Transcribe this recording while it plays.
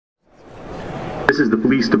This is the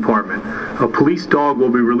police department. A police dog will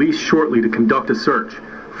be released shortly to conduct a search.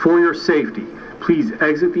 For your safety, please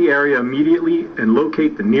exit the area immediately and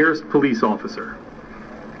locate the nearest police officer.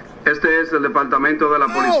 Este es el departamento de la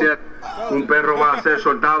policía. Un perro va a ser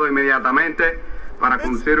soltado inmediatamente para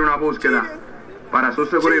conducir una búsqueda. Para su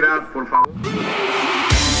seguridad, por favor.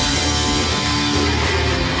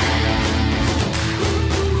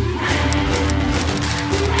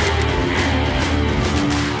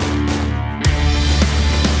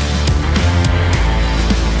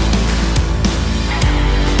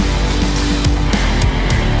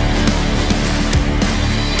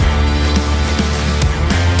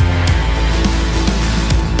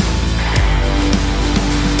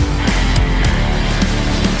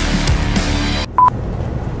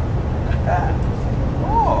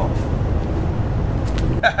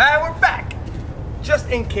 We're back! Just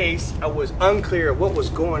in case I was unclear what was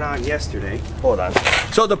going on yesterday. Hold on.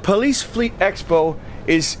 So the Police Fleet Expo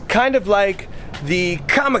is kind of like the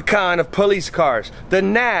Comic-Con of police cars. The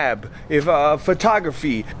NAB of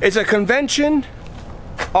photography. It's a convention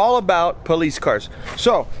all about police cars.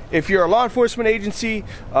 So if you're a law enforcement agency,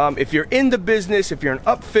 if you're in the business, if you're an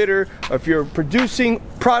upfitter, or if you're producing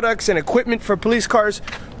products and equipment for police cars,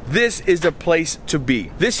 this is the place to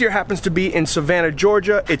be. This year happens to be in Savannah,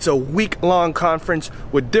 Georgia. It's a week-long conference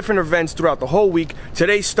with different events throughout the whole week.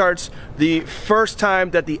 Today starts the first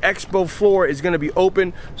time that the expo floor is going to be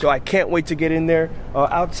open, so I can't wait to get in there.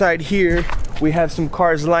 Outside here, we have some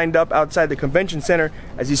cars lined up outside the convention center.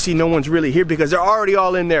 As you see, no one's really here because they're already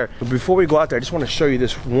all in there. But before we go out there, I just want to show you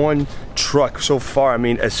this one truck so far. I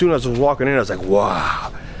mean, as soon as I was walking in, I was like,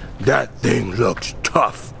 wow, that thing looks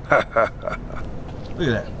tough. Look at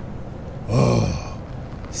that. Oh,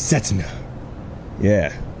 Cessna.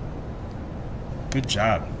 Yeah. Good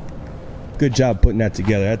job. Good job putting that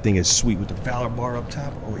together. That thing is sweet with the Valor bar up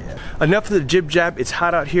top. Oh yeah. Enough of the jib jab. It's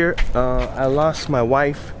hot out here. I lost my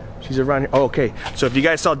wife. She's around here. Oh, okay. So if you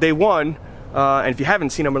guys saw day one, and if you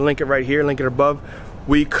haven't seen, I'm gonna link it right here, link it above.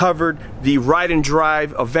 We covered the ride and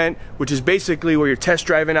drive event, which is basically where you're test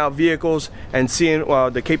driving out vehicles and seeing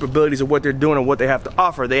the capabilities of what they're doing and what they have to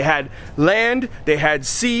offer. They had land, they had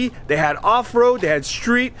sea, they had off-road, they had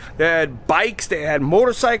street, they had bikes, they had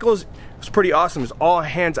motorcycles. It was pretty awesome. It's all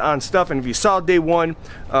hands-on stuff. And if you saw day one,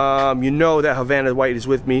 you know that Havana White is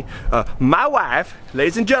with me. My wife,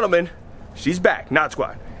 ladies and gentlemen, she's back, Knot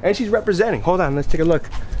Squad. And she's representing. Hold on, let's take a look.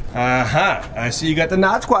 I see you got the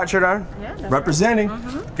Knot Squad shirt on. Yeah, representing.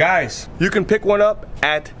 Right. Guys, you can pick one up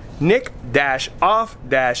at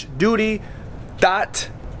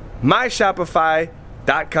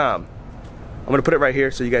nick-off-duty.myshopify.com. I'm gonna put it right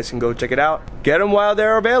here so you guys can go check it out. Get them while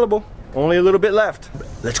they're available. Only a little bit left.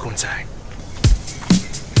 Let's go inside.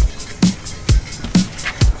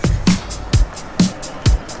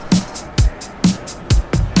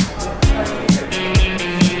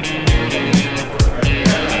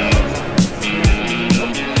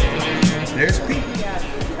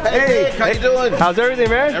 Hey, how you doing? How's everything,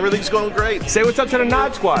 man? Everything's going great. Say what's up to the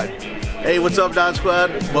Knot Squad. Hey, what's up, Knot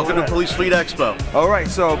Squad? Welcome to Police Fleet Expo. All right,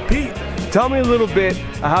 so Pete, tell me a little bit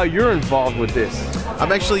how you're involved with this.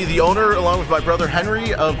 I'm actually the owner, along with my brother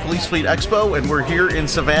Henry, of Police Fleet Expo, and we're here in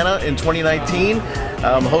Savannah in 2019,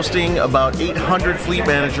 hosting about 800 fleet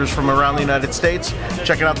managers from around the United States,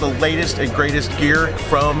 checking out the latest and greatest gear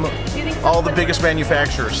from all the biggest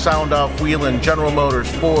manufacturers: Sound Off, Whelen, General Motors,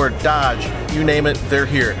 Ford, Dodge, you name it, they're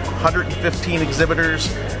here. 115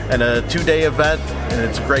 exhibitors and a 2-day event, and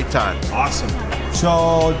it's a great time. Awesome.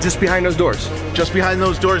 So just behind those doors? Just behind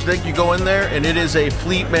those doors, Nick, you go in there and it is a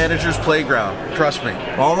fleet manager's playground. Trust me.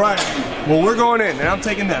 All right. Well, we're going in and I'm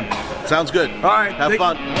taking them. Sounds good. All right. Have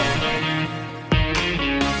fun.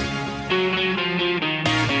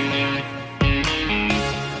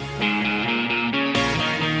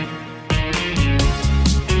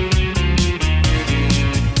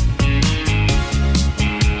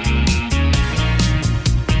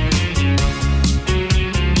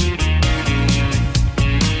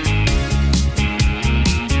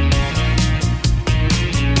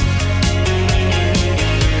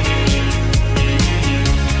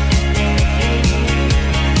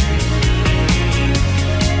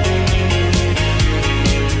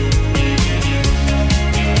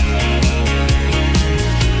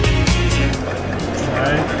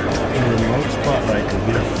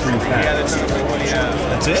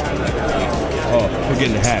 That's it? Oh, we're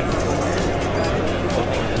getting the hat.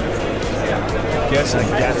 Guess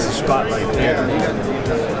that's the spotlight there. These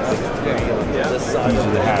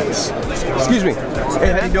are the hats. Excuse me.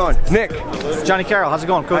 Hey, how you doing? Nick. Johnny Carroll, how's it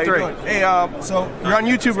going? Code 3. Hey, so you're on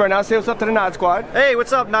YouTube right now. Say what's up to the Knot Squad. Hey,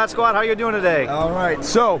 what's up, Knot Squad? How you doing today? All right.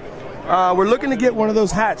 So We're looking to get one of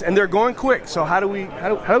those hats, and they're going quick. So how do we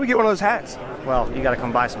get one of those hats? Well, you got to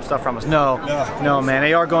come buy some stuff from us. No, man.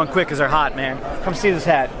 They are going quick because they're hot, man. Come see this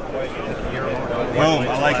hat. Boom,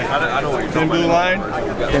 I like it. Thin blue line.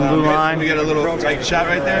 Thin blue line. We get a little tight shot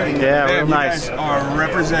right there. Yeah, real nice. You guys are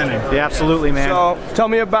representing. Yeah, absolutely, man. So tell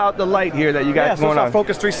me about the light here that you got going on.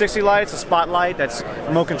 Focus 360 light. It's a spotlight that's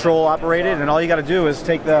remote control operated, and all you got to do is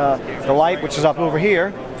take the light, which is up over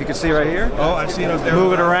here. If you can see right here. Oh, I see it up there.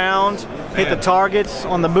 Move it around, hit the targets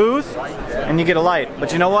on the booth, and you get a light.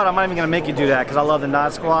 But you know what? I'm not even going to make you do that because I love the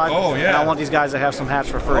Nod Squad. Oh, yeah. And I want these guys to have some hats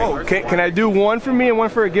for free. Oh, can I do one for me and one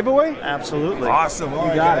for a giveaway? Absolutely. Awesome.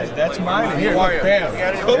 You got it. That's mine. Here,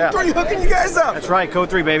 bam. Code 3 hooking you guys up. That's right, Code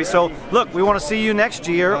 3, baby. So, look, we want to see you next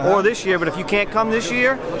year or this year, but if you can't come this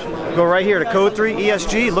year, go right here to Code 3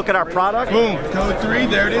 ESG, look at our product. Boom, Code 3,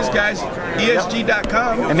 there it is, guys.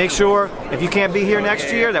 ESG.com. And make sure, if you can't be here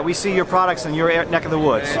next year, that we see your products in your neck of the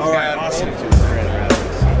woods. All right, awesome.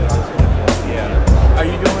 Are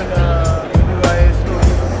you doing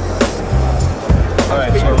all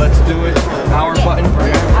right, so let's do it. Power button.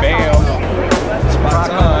 Bam. Spot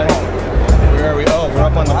on. Where are we? Oh, we're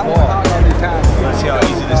up on the wall. Let's see how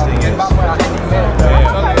easy this thing is. Bam.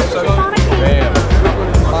 Bam.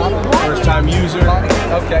 First time user.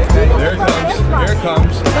 Okay. There it comes. There it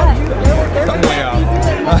comes. Come way out.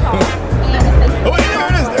 Oh, wait, there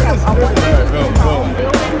it is. There it is. All right, boom, boom.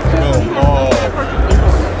 Boom. Oh.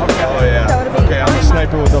 Oh, yeah. Okay, I'm a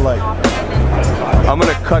sniper with the light. I'm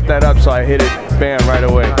going to cut that up so I hit it, bam, right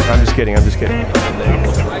away. I'm just kidding, I'm just kidding.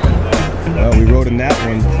 Well, we rode in that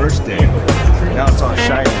one the first day. Now it's all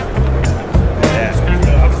shiny. Yeah.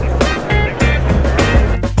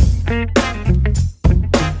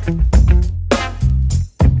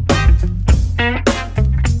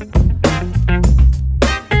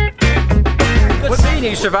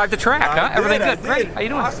 You survived the track, huh? Everything good? Great. How you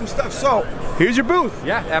doing? Awesome stuff. So, here's your booth.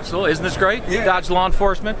 Yeah, absolutely. Isn't this great? Yeah. Dodge Law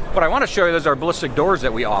Enforcement. What I want to show you is our ballistic doors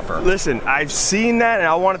that we offer. Listen, I've seen that, and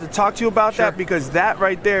I wanted to talk to you about that because that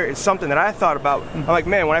right there is something that I thought about. I'm like,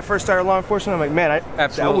 man, when I first started law enforcement, I'm like, man,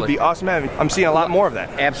 that would be awesome. I'm seeing a lot more of that.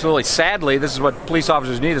 Absolutely. Sadly, this is what police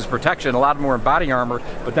officers need is protection. A lot of them are in body armor,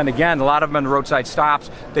 but then again, a lot of them in roadside stops,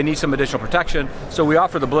 they need some additional protection. So we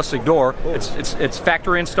offer the ballistic door. It's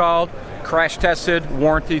factory installed, crash tested,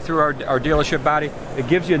 warranty through our dealership body. It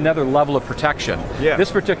gives you another level of protection. Yeah. This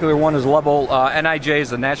particular one is level, NIJ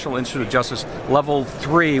is the National Institute of Justice, level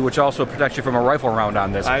 3, which also protects you from a rifle round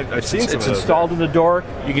on this. I've seen some of those. It's installed in the door.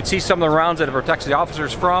 You can see some of the rounds that it protects the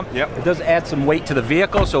officers from. Yep. It does add some weight to the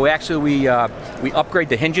vehicle, so actually we upgrade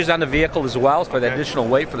the hinges on the vehicle as well for the additional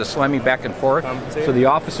weight for the slamming back and forth. So the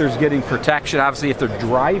officer's getting protection. Obviously, if they're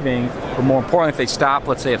driving, or more importantly, if they stop,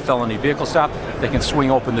 let's say a felony vehicle stop, they can swing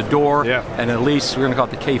open the door. Yeah. And at least we're going to call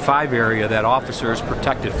it the K5 area. That officer is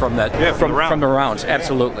protected from that. Yeah, from the rounds.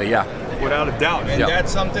 Absolutely, yeah. Without a doubt. And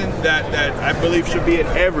that's something that I believe should be in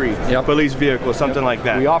every police vehicle, something like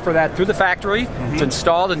that. We offer that through the factory. It's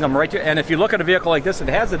installed and come right to. And if you look at a vehicle like this, it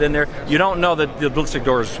has it in there. You don't know that the ballistic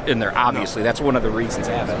door is in there. Obviously, that's one of the reasons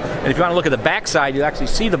to have it. And if you want to look at the back side, you actually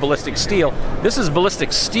see the ballistic steel. This is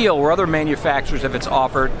ballistic steel, where other manufacturers, if it's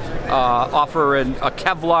offered, offer a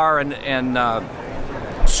Kevlar and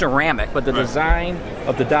ceramic, but the design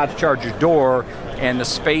of the Dodge Charger door and the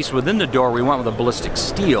space within the door, we went with a ballistic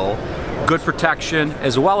steel. Good protection,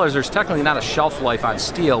 as well as there's technically not a shelf life on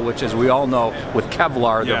steel, which, as we all know, with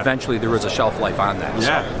Kevlar, eventually there is a shelf life on that.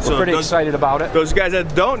 Yeah. So we're pretty excited about it. Those guys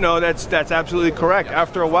that don't know, that's absolutely correct.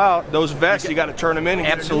 After a while, those vests, you got to turn them in. And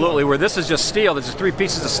absolutely. Where this is just steel, there's just 3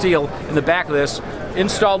 pieces of steel in the back of this,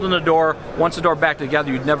 installed in the door. Once the door back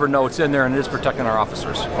together, you'd never know it's in there, and it is protecting our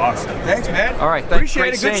officers. Awesome. Thanks, man. All right. Appreciate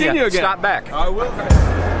Great it. Good seeing you again. Stop back. I will.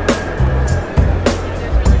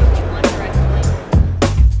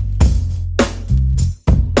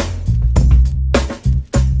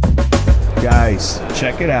 Guys,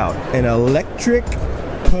 check it out. An electric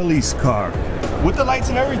police car with the lights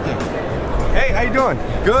and everything. Hey, how you doing?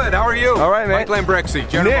 Good, how are you? All right, man. Mike Lambrexi,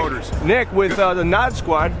 General Motors. Nick with the Nod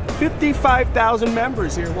Squad. 55,000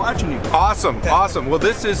 members here watching you. Awesome, awesome. Well,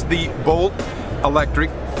 this is the Bolt electric,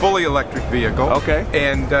 fully electric vehicle. Okay.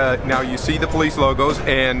 And now you see the police logos,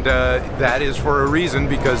 and that is for a reason,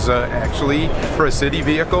 because actually for a city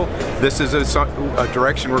vehicle, this is a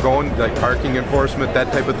direction we're going, like parking enforcement,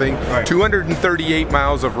 that type of thing. Right. 238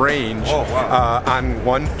 miles of range on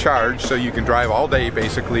one charge, so you can drive all day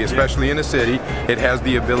basically, especially in a city. It has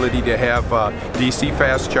the ability to have DC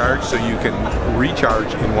fast charge, so you can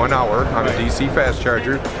recharge in 1 hour on a DC fast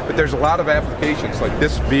charger. But there's a lot of applications, like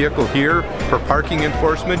this vehicle here for parking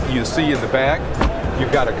enforcement. You see in the back,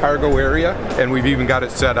 you've got a cargo area, and we've even got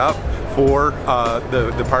it set up for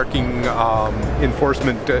the parking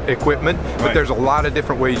enforcement equipment, but there's a lot of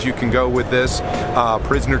different ways you can go with this.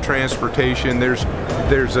 Prisoner transportation. There's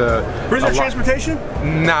a prisoner transportation.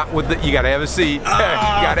 Not with the. You got to have a seat. You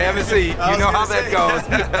got to have a seat. You know how that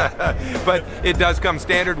goes. But it does come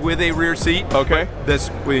standard with a rear seat. Okay. This,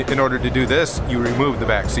 in order to do this, you remove the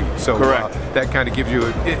back seat. So that kind of gives you.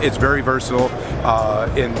 It's very versatile.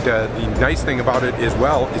 And the nice thing about it as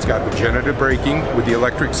well, it's got regenerative braking with the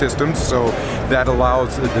electric systems, so that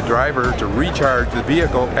allows the driver to recharge the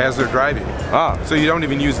vehicle as they're driving. So you don't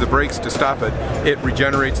even use the brakes to stop it. It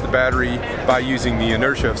regenerates the battery by using the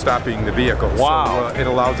inertia of stopping the vehicle. Wow. So it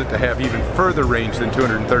allows it to have even further range than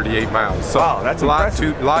 238 miles. So wow, that's a lot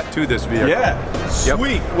to this vehicle. Yeah.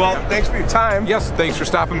 Sweet. Well, thanks for your time. Yes, thanks for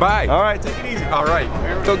stopping by. All right, take it easy. All right.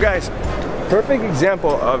 So guys, perfect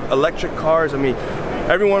example of electric cars. I mean,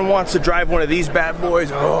 everyone wants to drive one of these bad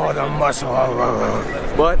boys. Oh, the muscle.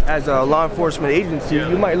 But as a law enforcement agency,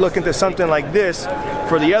 you might look into something like this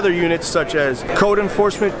for the other units, such as code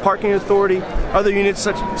enforcement, parking authority, other units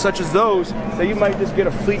such as those, that you might just get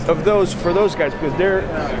a fleet of those for those guys, because they're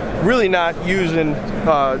really not using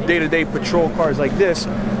day-to-day patrol cars like this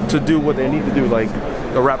to do what they need to do, like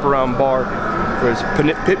a wraparound bar, there's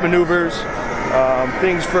pit maneuvers,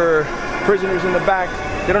 things for prisoners in the back.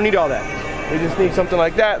 They don't need all that. They just need something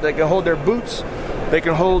like that. They can hold their boots, they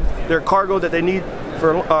can hold their cargo that they need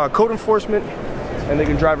for code enforcement, and they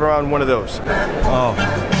can drive around one of those. Oh,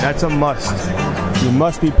 that's a must. You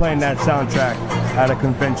must be playing that soundtrack at a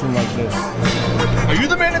convention like this. Are you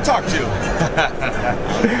the man to talk to?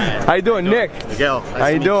 How you doing, Nick? Miguel. How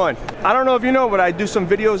you doing? I don't know if you know, but I do some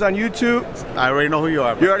videos on YouTube. I already know who you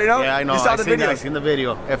are. You already know? Yeah, I know. You saw the video? I seen the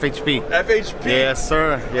video. FHP. FHP? Yes,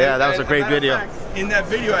 sir. Yeah, that was a great video. In that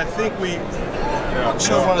video, I think we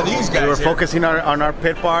showed one of these guys. We were focusing on our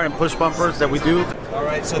pit bar and push bumpers that we do. All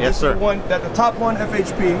right, so this is the one, the top one,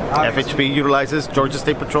 FHP. Obviously. FHP utilizes Georgia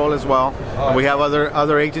State Patrol as well. And we have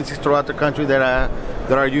other agencies throughout the country that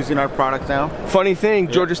are using our product now. Funny thing,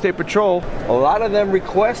 Georgia State Patrol, a lot of them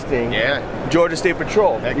requesting Georgia State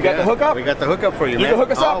Patrol. You got the hookup? We got the hookup for you, man. You can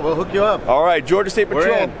hook us up? We'll hook you up. All right, Georgia State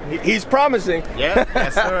Patrol. He's promising. Yeah,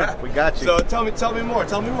 yes, sir. We got you. So tell me more.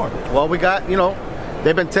 Tell me more. Well, we got,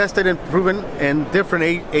 they've been tested and proven in different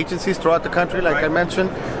agencies throughout the country, like I mentioned.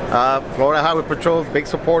 Florida Highway Patrol, big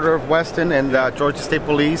supporter of Weston, and Georgia State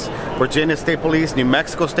Police, Virginia State Police, New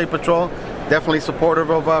Mexico State Patrol, definitely supportive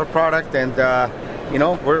of our product, and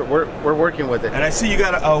we're working with it. And I see you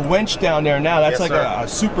got a winch down there now. That's like a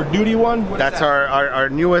Super Duty one? That's our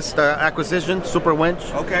newest acquisition, Super Winch.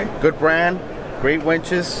 Okay. Good brand, great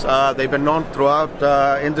winches. They've been known throughout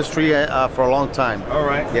the industry for a long time. All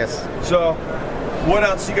right. Yes. So, what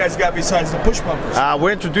else you guys got besides the push bumpers?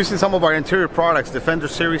 We're introducing some of our interior products, Defender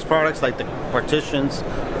Series products, like the partitions,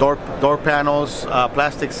 door panels,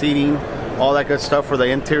 plastic seating, all that good stuff for the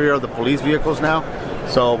interior of the police vehicles now.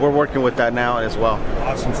 So we're working with that now as well.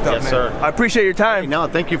 Awesome stuff, yes, man. Sir. I appreciate your time. Hey, no,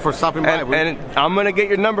 thank you for stopping by. And I'm going to get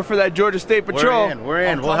your number for that Georgia State Patrol. We're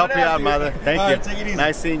in. We'll help you out, mother. Thank you. Right, take it easy.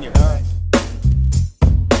 Nice seeing you. All right.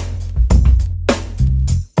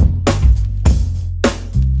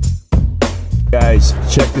 Guys,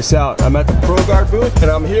 check this out. I'm at the ProGuard booth, and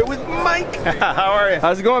I'm here with Mike. How are you?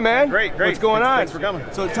 How's it going, man? Great. What's going on? Thanks for coming.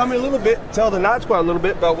 So tell me a little bit, tell the Knot Squad a little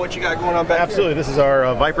bit about what you got going on back Absolutely. This is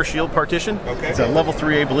our Viper Shield partition. Okay. It's a level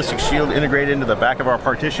 3A ballistic shield integrated into the back of our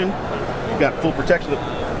partition. You've got full protection.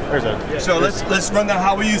 So let's run down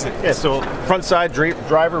how we use it. Yeah, so front side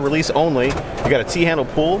driver release only. You got a T-handle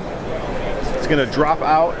pull. It's going to drop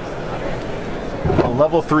out a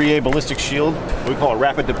level 3A ballistic shield. We call it a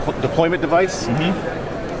rapid deployment device.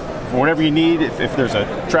 For whenever you need, if there's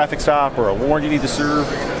a traffic stop or a warrant you need to serve,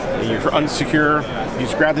 and you're unsecure, you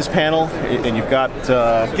just grab this panel and you've got...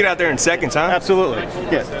 Get out there in seconds, huh? Absolutely.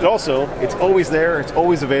 Yes. But also, it's always there. It's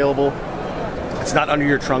always available. It's not under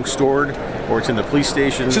your trunk stored, or it's in the police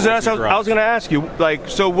station. So that's I was going to ask you, like,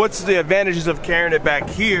 so what's the advantages of carrying it back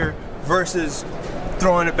here versus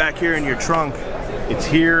throwing it back here in your trunk? It's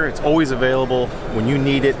here, it's always available. When you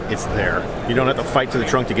need it, it's there. You don't have to fight to the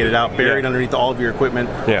trunk to get it out, buried underneath all of your equipment,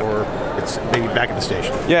 or it's maybe back at the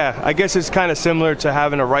station. Yeah, I guess it's kind of similar to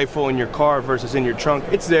having a rifle in your car versus in your trunk.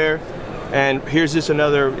 It's there, and here's just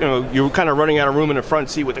another, you're kind of running out of room in the front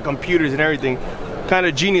seat with the computers and everything. Kind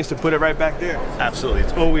of genius to put it right back there. Absolutely,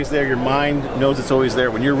 it's always there. Your mind knows it's always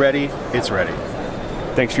there. When you're ready, it's ready.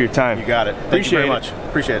 Thanks for your time. You got it. Thank you very much.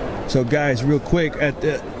 Appreciate it. So guys, real quick, at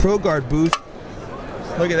the ProGuard booth,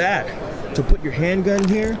 look at that. To put your handgun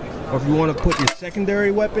here, or if you want to put your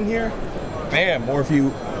secondary weapon here, bam. Or if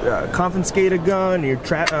you confiscate a gun and you're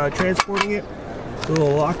transporting it, the little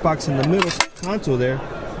lockbox in the middle console there.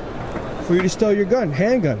 for you to stow your gun,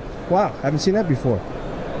 handgun. Wow, haven't seen that before.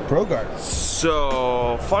 Pro Guard.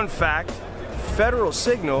 So, fun fact, Federal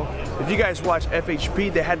Signal, if you guys watch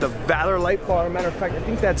FHP, they had the Valor light bar. Matter of fact, I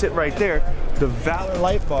think that's it right there. The Valor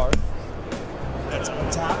light bar. That's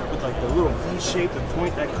on top with like the little V shape, the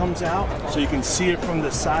point that comes out, so you can see it from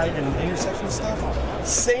the side and the intersection stuff.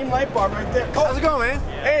 Same light bar right there. Oh, how's it going, man?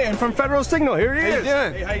 Hey, and from Federal Signal, here he is. How you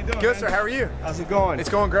doing? Hey, how you doing? Good, man? sir. How are you? How's it going? It's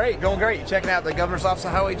going great. Going great. You checking out the Governor's Office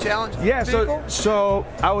of Highway Challenge? Yeah. vehicle? So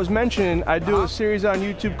I was mentioning I do a series on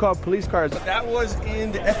YouTube called Police Cars. That was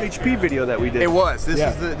in the FHP video that we did. It was.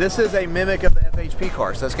 This is a mimic of the FHP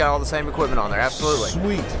car, so it's got all the same equipment on there. Absolutely.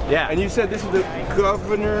 Sweet. Yeah. And you said this is the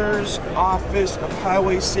Governor's Office of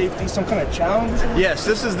Highway Safety, some kind of challenge? Yes,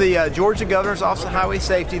 this is the Georgia Governor's Office of Highway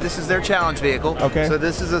Safety. This is their challenge vehicle. Okay. So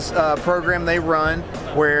this is a program they run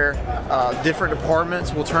where different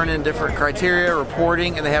departments will turn in different criteria,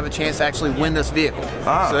 reporting, and they have a chance to actually win this vehicle.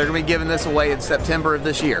 Ah. So they're going to be giving this away in September of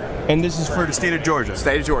this year. And this is for the state of Georgia?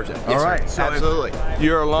 State of Georgia. Yes, all right. sir. So absolutely.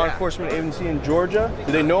 You're a law enforcement agency in Georgia.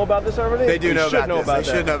 Do they know about this already? They do know should about this.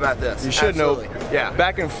 They should know about this. You should absolutely. know. Yeah.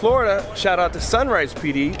 Back in Florida, shout out to Sunrise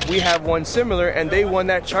PD, we have one similar, and they won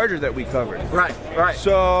that Charger that we covered. Right, right.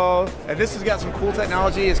 So, and this has got some cool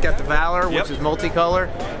technology. It's got the Valor, which is multicolor.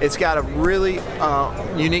 It's got a really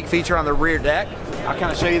unique feature on the rear deck. I'll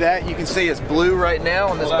kind of show you that. You can see it's blue right now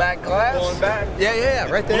on this back glass. Pulling back. Yeah,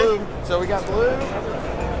 right there. Blue. So we got blue,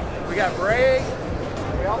 we got gray,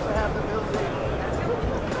 we also have the ability.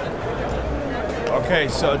 Okay,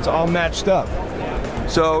 so it's all matched up.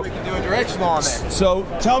 So we can do a directional on that. So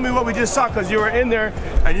tell me what we just saw, because you were in there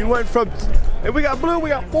and you went from, and we got blue, we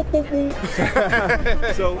got boop, boop,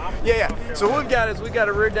 boop. So yeah. So what we've got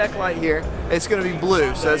a rear deck light here. It's going to be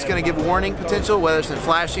blue, so it's going to give warning potential, whether it's in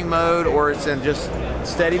flashing mode or it's in just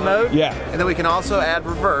steady mode. Yeah. And then we can also add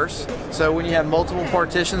reverse. So when you have multiple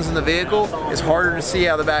partitions in the vehicle, it's harder to see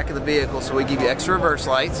out of the back of the vehicle. So we give you extra reverse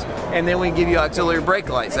lights, and then we give you auxiliary brake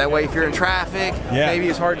lights. That way, if you're in traffic, maybe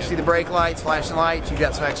it's hard to see the brake lights, flashing lights, you've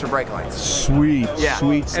got some extra brake lights. Sweet, yeah.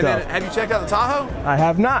 Sweet stuff. And then, have you checked out the Tahoe? I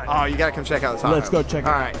have not. Oh, you got to come check out the Tahoe. Let's go check it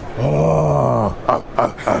out. All right. Oh.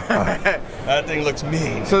 That thing looks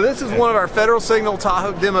mean. So this is one of our Federal Signal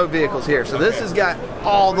Tahoe demo vehicles here. So this has got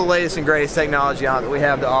all the latest and greatest technology on it that we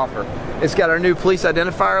have to offer. It's got our new police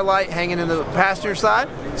identifier light hanging in the passenger side,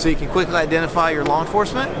 so you can quickly identify your law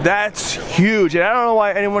enforcement. That's huge, and I don't know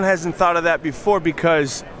why anyone hasn't thought of that before,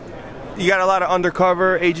 because you got a lot of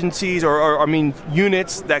undercover agencies or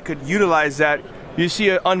units that could utilize that. You see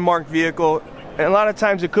an unmarked vehicle, and a lot of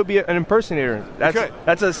times it could be an impersonator.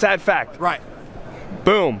 That's a sad fact. Right.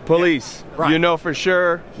 Boom, police. Yeah, right. You know for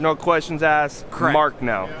sure, no questions asked. Correct. Marked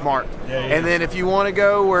now. Marked. And then if you want to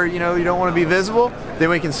go where you don't want to be visible, then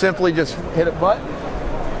we can simply just hit a button,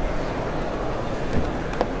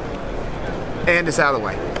 and it's out of the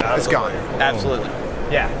way. It's gone. Absolutely.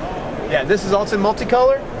 Yeah. This is also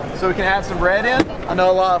multicolor, so we can add some red in. I know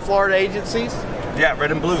a lot of Florida agencies. Yeah,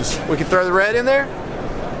 red and blues. We can throw the red in there.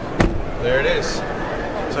 There it is.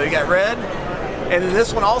 So you got red. And then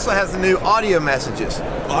this one also has the new audio messages.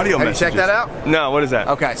 Audio Have messages. you checked that out? No, what is that?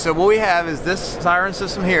 Okay, so what we have is this siren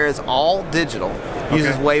system here is all digital,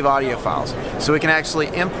 uses WAV audio files. So we can actually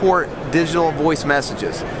import digital voice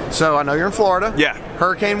messages. So I know you're in Florida. Yeah.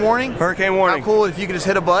 Hurricane warning? Hurricane warning. How cool if you could just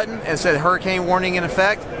hit a button and said hurricane warning in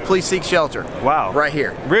effect, please seek shelter. Wow. Right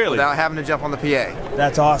here. Really? Without having to jump on the PA.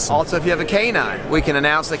 That's awesome. Also, if you have a canine, we can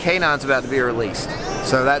announce the canine's about to be released.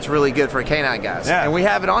 So that's really good for canine guys. Yeah. And we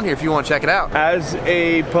have it on here if you want to check it out. As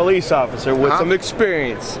a police officer with some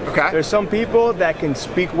experience, there's some people that can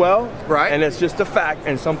speak well, right? And it's just a fact,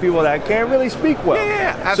 and some people that can't really speak well.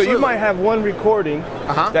 Yeah, So absolutely. you might have one recording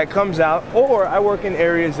that comes out, or I work in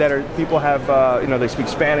areas that are people have, they speak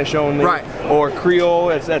Spanish only, right? Or Creole,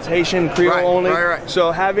 that's Haitian Creole only. Right.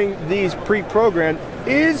 So having these pre-programmed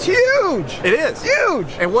is huge. It is huge.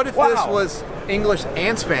 And what if this was English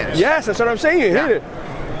and Spanish? Yes, that's what I'm saying. You hit it.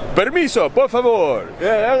 Permiso, por favor.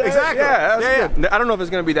 Yeah, exactly. Yeah, that's good. I don't know if it's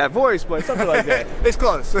going to be that voice, but something like that. It's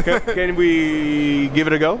close. Can we give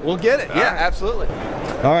it a go? We'll get it. Yeah, absolutely.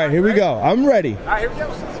 All right, here we go. I'm ready. All right, here we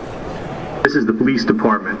go. This is the police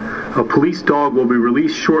department. A police dog will be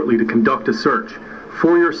released shortly to conduct a search.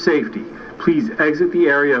 For your safety, please exit the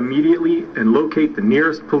area immediately and locate the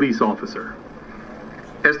nearest police officer.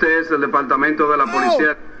 Este es el departamento de la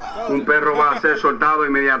policía. Un perro va a ser soltado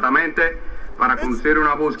inmediatamente para conducir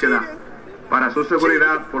una búsqueda. Para su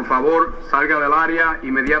seguridad, por favor, salga del área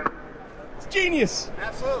inmediatamente. It's genius.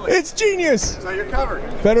 Absolutely. It's genius. So you're covered.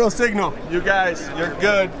 Federal Signal. You guys, you're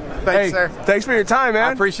good. Thanks, sir. Thanks for your time, man.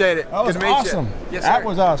 I appreciate it. That was Good to meet awesome. you. Yes, that sir.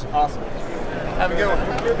 was awesome. Awesome. Have a good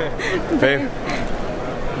one. Hey.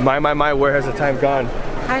 My, where has the time gone?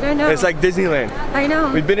 I don't know. It's like Disneyland. I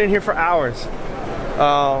know. We've been in here for hours.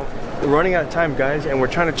 We're running out of time, guys, and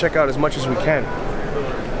we're trying to check out as much as we can.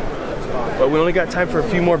 But we only got time for a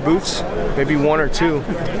few more booths, maybe 1 or 2.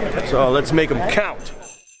 So let's make them count.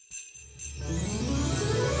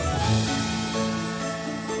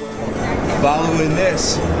 Following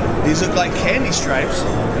this, these look like candy stripes.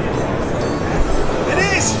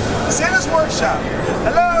 It is Santa's Workshop.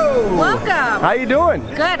 Hello. Welcome. How you doing?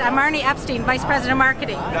 Good. I'm Arnie Epstein, Vice President of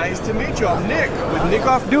Marketing. Nice to meet you. I'm Nick with Nick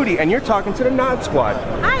Off Duty, and you're talking to the Nod Squad.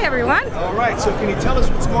 Hi, everyone. All right. So can you tell us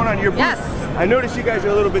what's going on in your booth? Yes. I noticed you guys are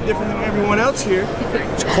a little bit different than everyone else here.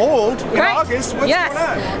 It's cold in August. What's going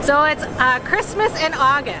on? So it's Christmas in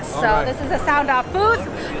August. So this is a Sound Off booth.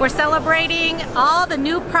 We're celebrating all the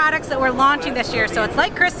new products that we're launching this year. So it's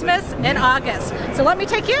like Christmas in August. So let me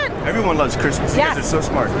take you in. Everyone loves Christmas. Yes. You guys are so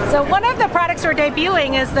smart. So one of the products we're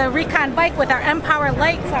debuting is the Recon bike with our Empower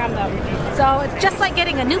lights on them. So it's just like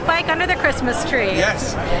getting a new bike under the Christmas tree.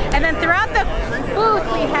 Yes. And then throughout the booth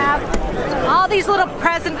we have all these little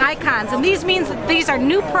present icons, and these means that these are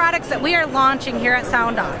new products that we are launching here at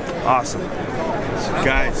Sound Off. Awesome. So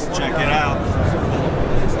guys, check it out.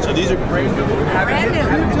 So these are brand new.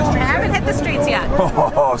 Haven't hit the streets yet.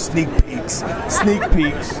 Oh, sneak peeks. Sneak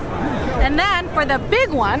peeks. And then for the big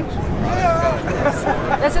one,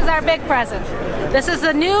 this is our big present. This is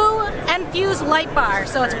the new Enfuse light bar.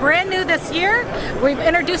 So it's brand new this year. We've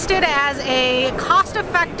introduced it as a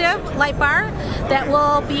cost-effective light bar that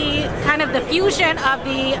will be kind of the fusion of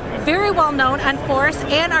the very well-known Enforce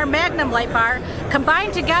and our Magnum light bar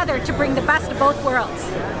combined together to bring the best of both worlds.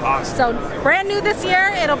 Awesome. So brand new this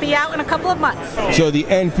year. It'll be out in a couple of months. So the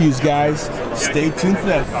Enfuse, guys. Stay tuned for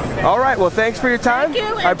that. All right. Well, thanks for your time. Thank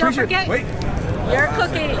you. And I don't appreciate forget your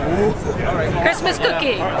cookie. Christmas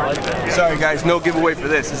cookie. Sorry, guys. No giveaway for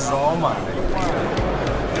this. This is all mine.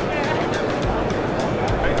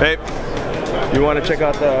 Babe, you want to check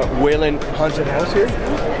out the Wayland Haunted House here?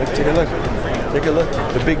 Let's take a look. Take a look.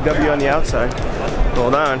 The big W on the outside.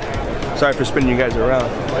 Hold on. Sorry for spinning you guys around.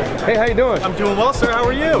 Hey, how you doing? I'm doing well, sir. How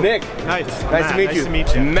are you? Nick. Nice. Nice to meet you. Nice to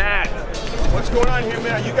meet you. Matt. What's going on here,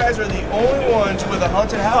 man? You guys are the only ones with a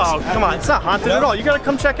haunted house. Oh, come on. It's not haunted at all. You got to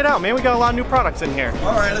come check it out, man. We got a lot of new products in here.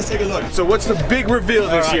 All right, let's take a look. So what's the big reveal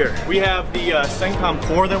this year? We have the CENTCOM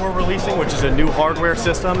Core that we're releasing, which is a new hardware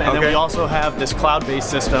system. And then we also have this cloud-based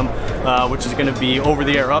system, which is going to be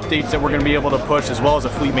over-the-air updates that we're going to be able to push, as well as a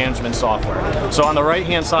fleet management software. So on the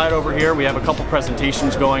right-hand side over here, we have a couple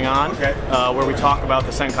presentations going on where we talk about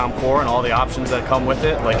the CENTCOM Core and all the options that come with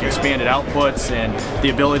it, like expanded outputs and the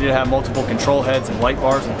ability to have multiple control heads and light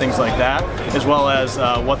bars and things like that, as well as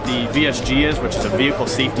what the VSG is, which is a vehicle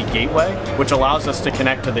safety gateway, which allows us to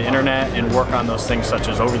connect to the internet and work on those things such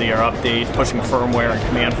as over-the-air updates, pushing firmware and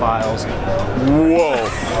command files. Whoa,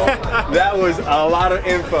 that was a lot of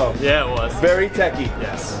info. Yeah, it was. Very techy.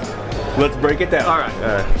 Yes. Let's break it down. All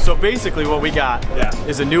right. So basically what we got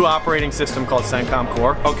is a new operating system called CENTCOM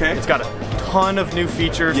Core. Okay. It's got a ton of new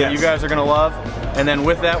features that you guys are going to love. And then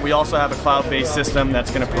with that, we also have a cloud-based system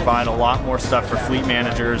that's going to provide a lot more stuff for fleet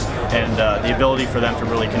managers and the ability for them to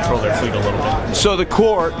really control their fleet a little bit. So the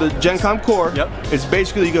core, the GenCom Core, is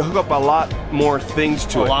basically you can hook up a lot more things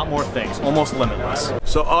to it. A lot more things, almost limitless.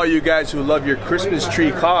 So all you guys who love your Christmas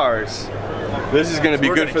tree cars, this is going to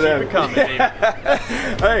be good for them. Keep it coming, baby.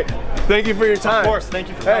 Hey, thank you for your time. Of course, thank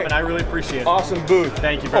you for coming. I really appreciate it. Awesome booth.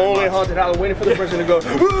 Thank you very much. Only haunted house. Waiting for the person to go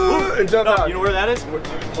and jump out. You know where that is?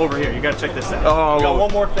 Over here. You got to check this out. Oh, we got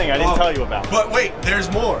one more thing I didn't tell you about. But wait, there's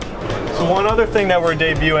more. So one other thing that we're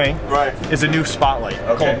debuting is a new spotlight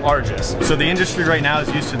called Argus. So the industry right now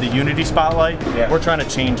is used to the Unity spotlight. We're trying to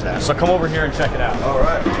change that. So come over here and check it out. All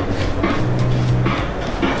right.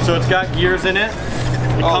 So it's got gears in it.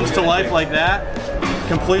 It comes to life like that.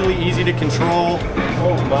 Completely easy to control.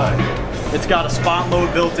 Oh my. It's got a spot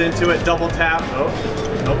mode built into it, double tap.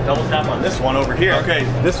 Nope, double tap on this one over here. Okay.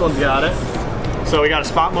 This one's got it. So we got a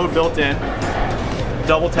spot mode built in.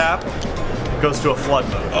 Double tap, goes to a flood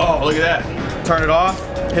mode. Oh, look at that. Turn it off,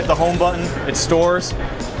 hit the home button, it stores.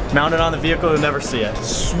 Mount it on the vehicle, you'll never see it.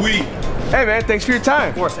 Sweet. Hey man, thanks for your time.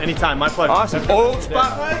 Of course, anytime, my pleasure. Awesome. Old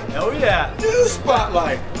spotlight? Oh yeah. New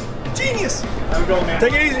spotlight. Genius. Have a go, man.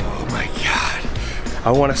 Take it easy. Oh my God.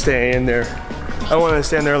 I want to stay in there. I want to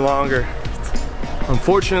stay in there longer.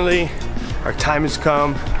 Unfortunately, our time has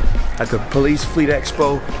come at the Police Fleet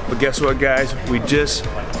Expo. But guess what, guys? We just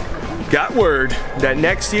got word that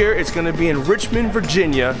next year it's going to be in Richmond,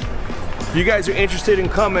 Virginia. If you guys are interested in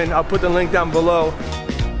coming, I'll put the link down below.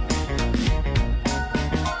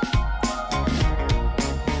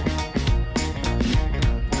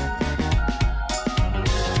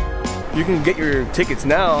 you can get your tickets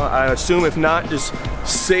now, I assume. If not, just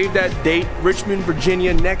save that date, Richmond,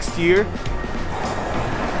 Virginia, next year.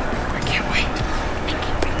 I can't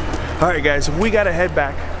wait. All right, guys, we gotta head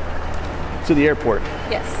back to the airport.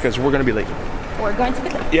 Yes. Because we're gonna be late. We're going to be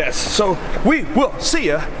late. Yes, so we will see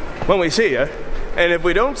ya when we see ya. And if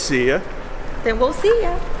we don't see ya, then we'll see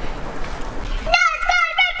ya.